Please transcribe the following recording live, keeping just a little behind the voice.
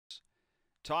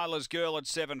Tyler's Girl at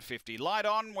 7.50. Light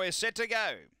on, we're set to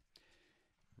go.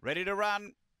 Ready to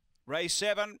run. Race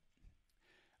 7.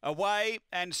 Away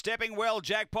and stepping well,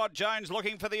 Jackpot Jones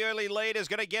looking for the early lead is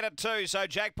going to get it too. So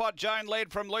Jackpot Jones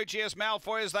led from Lucius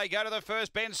Malfoy as they go to the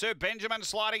first bend. Sir Benjamin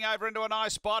sliding over into a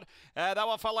nice spot. They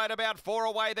were followed about 4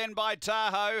 away then by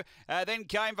Tahoe. Then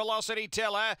came Velocity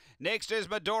Teller. Next is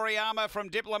Midoriyama from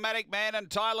Diplomatic Man and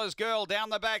Tyler's Girl.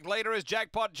 Down the back, leader is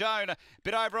Jackpot Jones.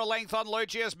 Bit over a length on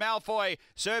Lucius Malfoy.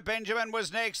 Sir Benjamin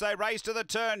was next. They race to the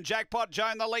turn. Jackpot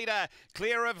Jones the leader.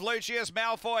 Clear of Lucius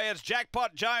Malfoy. It's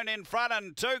Jackpot Jones in front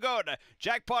and too good.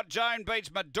 Jackpot Jones beats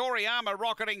Midoriyama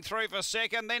rocketing through for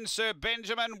second. Then Sir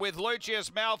Benjamin with Lucius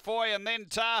Malfoy and then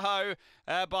Tahoe.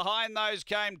 Behind those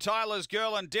came Tyler's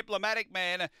Girl and Diplomatic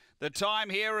Man. The time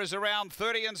here is around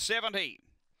 30 and 70.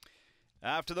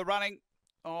 After the running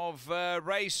of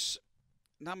race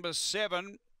number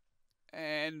 7,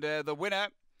 and the winner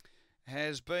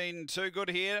has been too good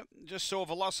here. Just saw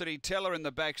Velocity Teller in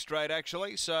the back straight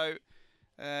actually. So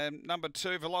number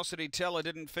 2, Velocity Teller,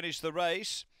 didn't finish the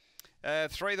race.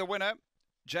 3, the winner,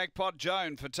 Jackpot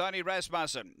Jones for Tony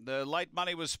Rasmussen. The late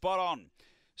money was spot on.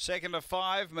 Second to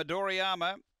 5,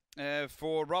 Midoriyama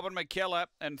for Robin McKellar.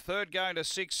 And third going to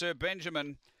 6, Sir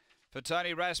Benjamin for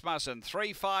Tony Rasmussen.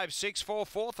 3, 5, 6, 4,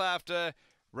 fourth after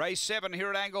race 7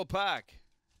 here at Angle Park.